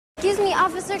Excuse me,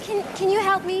 officer, can you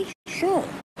help me? Sure.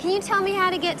 Can you tell me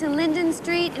how to get to Linden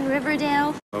Street in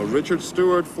Riverdale? Richard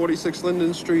Stewart, 46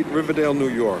 Linden Street, Riverdale, New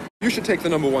York. You should take the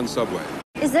 #1 subway.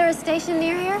 Is there a station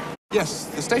near here? Yes,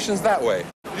 the station's that way.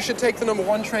 You should take the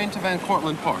 #1 train to Van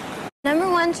Cortlandt Park.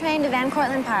 #1 train to Van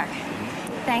Cortlandt Park.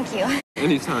 Thank you.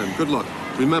 Anytime. Good luck.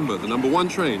 Remember, the #1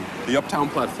 train, the uptown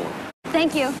platform.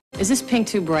 Thank you. Is this pink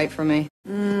too bright for me?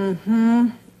 Mm-hmm.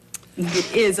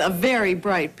 It is a very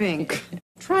bright pink.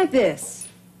 Try this.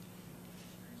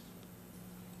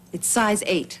 It's size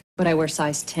 8. But I wear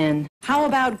size 10. How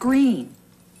about green?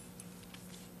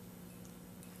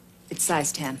 It's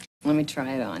size 10. Let me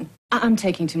try it on. I'm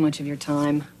taking too much of your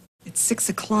time. It's 6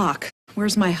 o'clock.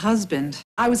 Where's my husband?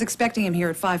 I was expecting him here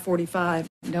at 5:45.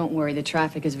 Don't worry, the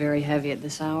traffic is very heavy at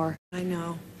this hour. I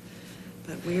know.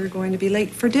 But we're going to be late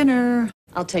for dinner.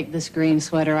 I'll take this green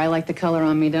sweater. I like the color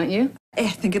on me, don't you? I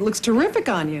think it looks terrific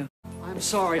on you. I'm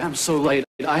sorry I'm so late.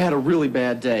 I had a really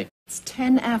bad day. It's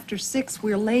 10 after 6.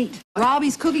 We're late.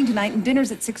 Robbie's cooking tonight and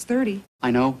dinner's at 6:30.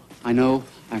 I know.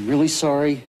 I'm really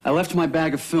sorry. I left my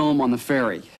bag of film on the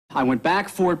ferry. I went back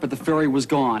for it, but the ferry was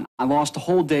gone. I lost a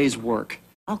whole day's work.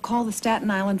 I'll call the Staten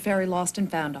Island Ferry Lost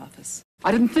and Found office.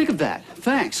 I didn't think of that.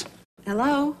 Thanks.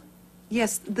 Hello?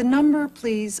 Yes, the number,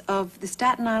 please, of the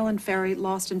Staten Island Ferry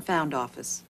Lost and Found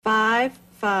office.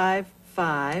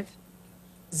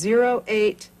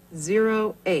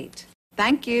 555-0808.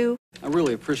 Thank you. I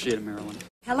really appreciate it, Marilyn.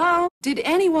 Hello? Did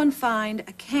anyone find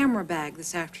a camera bag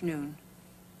this afternoon?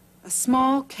 A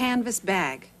small canvas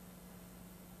bag.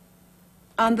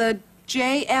 On the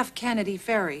J.F. Kennedy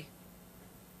Ferry.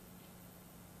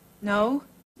 No?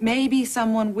 Maybe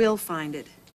someone will find it.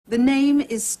 The name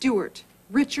is Stewart,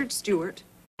 Richard Stewart,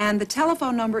 and the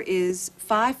telephone number is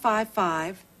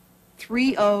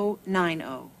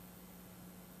 555-3090.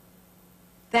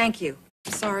 Thank you.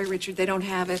 Sorry, Richard, they don't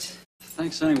have it.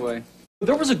 Thanks anyway.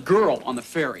 There was a girl on the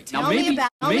ferry. Tell me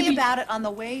about it on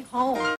the way home.